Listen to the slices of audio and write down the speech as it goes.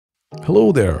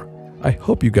Hello there, I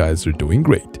hope you guys are doing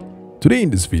great. Today in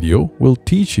this video, we'll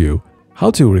teach you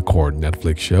how to record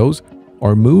Netflix shows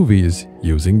or movies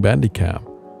using Bandicam.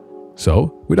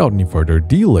 So, without any further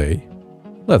delay,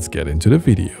 let's get into the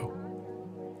video.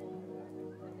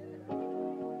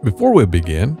 Before we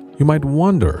begin, you might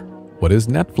wonder, what is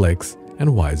Netflix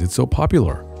and why is it so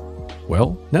popular?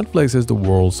 Well, Netflix is the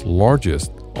world's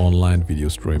largest online video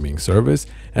streaming service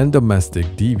and domestic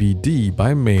DVD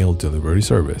by mail delivery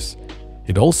service.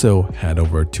 It also had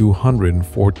over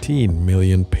 214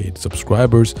 million paid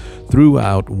subscribers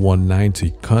throughout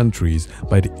 190 countries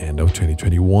by the end of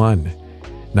 2021.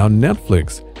 Now,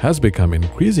 Netflix has become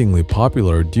increasingly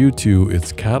popular due to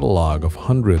its catalog of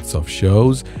hundreds of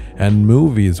shows and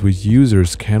movies which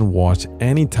users can watch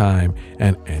anytime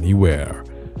and anywhere.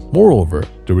 Moreover,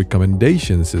 the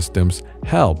recommendation systems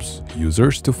helps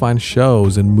users to find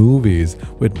shows and movies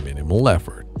with minimal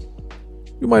effort.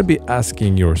 You might be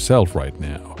asking yourself right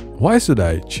now, why should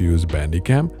I choose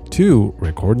Bandicam to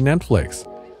record Netflix?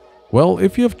 Well,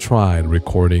 if you have tried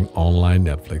recording online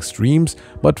Netflix streams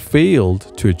but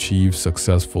failed to achieve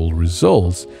successful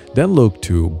results, then look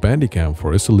to Bandicam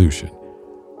for a solution.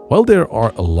 While there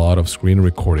are a lot of screen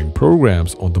recording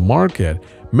programs on the market,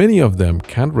 many of them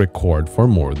can't record for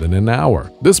more than an hour,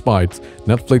 despite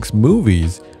Netflix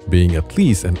movies being at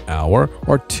least an hour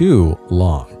or two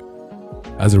long.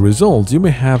 As a result, you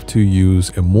may have to use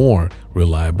a more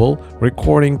reliable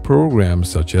recording program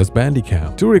such as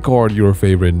Bandicam to record your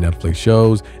favorite Netflix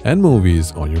shows and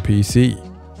movies on your PC.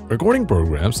 Recording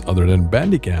programs other than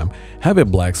Bandicam have a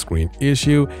black screen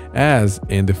issue, as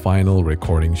in the final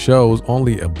recording shows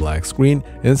only a black screen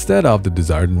instead of the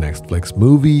desired Netflix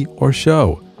movie or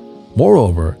show.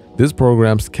 Moreover, these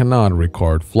programs cannot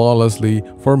record flawlessly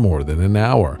for more than an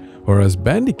hour, whereas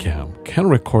Bandicam can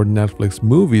record Netflix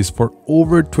movies for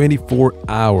over 24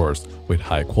 hours with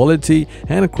high quality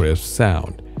and crisp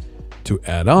sound. To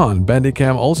add on,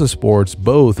 Bandicam also supports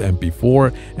both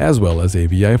MP4 as well as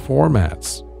AVI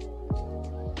formats.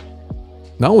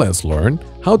 Now let's learn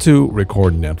how to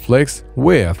record Netflix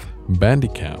with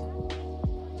Bandicam.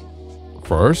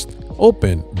 First,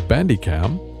 open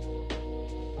Bandicam.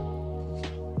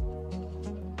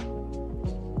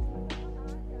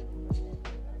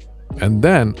 And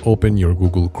then open your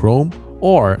Google Chrome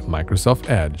or Microsoft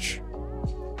Edge.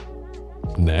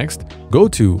 Next, go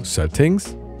to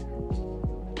Settings,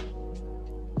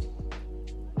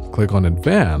 click on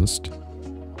Advanced,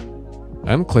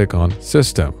 and click on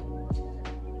System.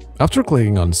 After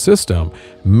clicking on System,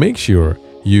 make sure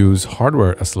Use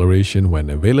Hardware Acceleration when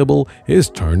available is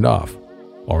turned off,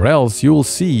 or else you will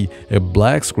see a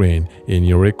black screen in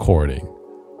your recording.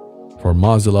 For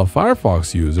Mozilla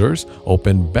Firefox users,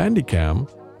 open Bandicam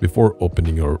before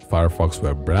opening your Firefox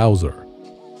web browser.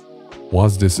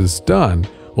 Once this is done,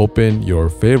 open your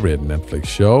favorite Netflix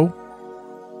show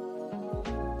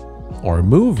or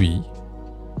movie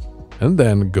and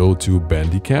then go to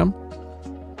Bandicam.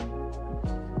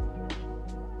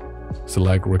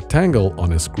 Select rectangle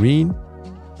on a screen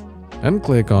and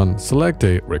click on Select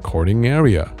a recording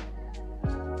area.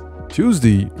 Choose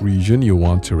the region you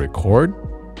want to record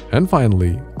and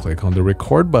finally click on the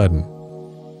record button.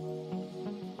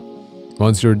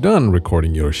 Once you're done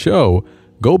recording your show,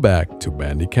 go back to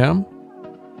Bandicam,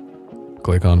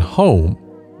 click on Home,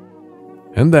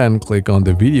 and then click on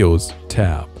the Videos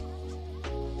tab.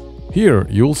 Here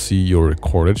you'll see your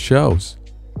recorded shows.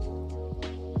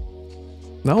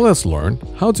 Now let's learn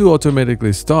how to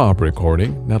automatically stop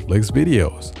recording Netflix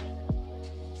videos.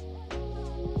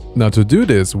 Now to do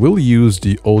this, we'll use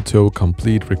the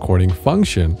auto-complete recording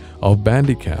function of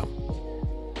Bandicam.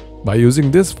 By using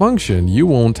this function, you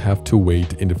won't have to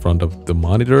wait in the front of the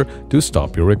monitor to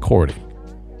stop your recording.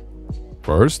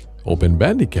 First, open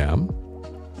Bandicam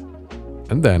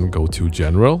and then go to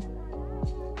General.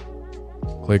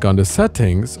 Click on the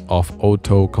settings of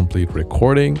auto-complete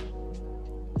recording.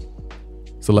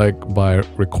 Select by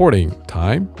recording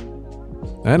time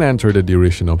and enter the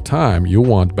duration of time you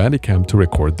want Bandicam to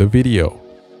record the video.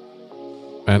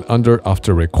 And under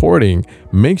After Recording,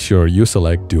 make sure you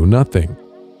select Do Nothing.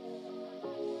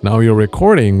 Now your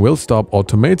recording will stop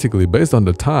automatically based on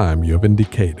the time you have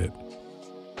indicated.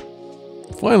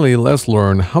 Finally, let's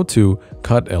learn how to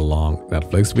cut a long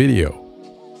Netflix video.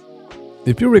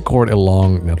 If you record a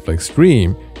long Netflix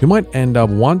stream, you might end up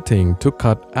wanting to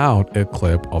cut out a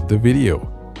clip of the video.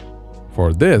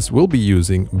 For this, we'll be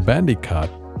using Bandicut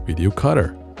Video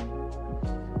Cutter.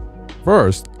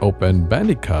 First, open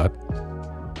Bandicut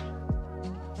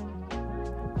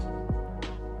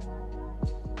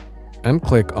and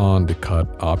click on the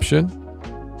Cut option.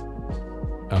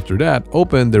 After that,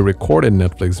 open the recorded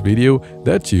Netflix video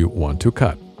that you want to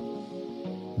cut.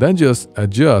 Then just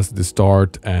adjust the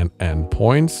start and end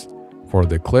points for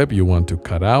the clip you want to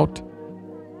cut out.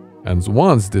 And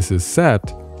once this is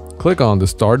set, click on the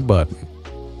start button.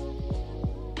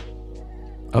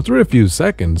 After a few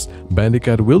seconds,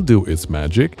 Bandicam will do its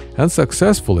magic and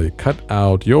successfully cut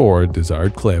out your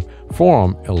desired clip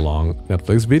from a long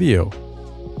Netflix video.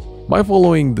 By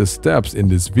following the steps in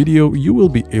this video, you will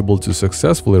be able to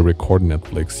successfully record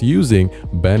Netflix using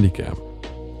Bandicam.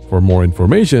 For more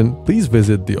information, please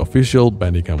visit the official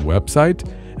Bandicam website.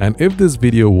 And if this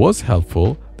video was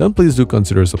helpful, then please do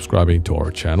consider subscribing to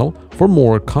our channel for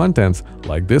more contents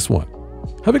like this one.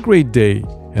 Have a great day,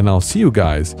 and I'll see you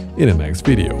guys in the next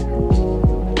video.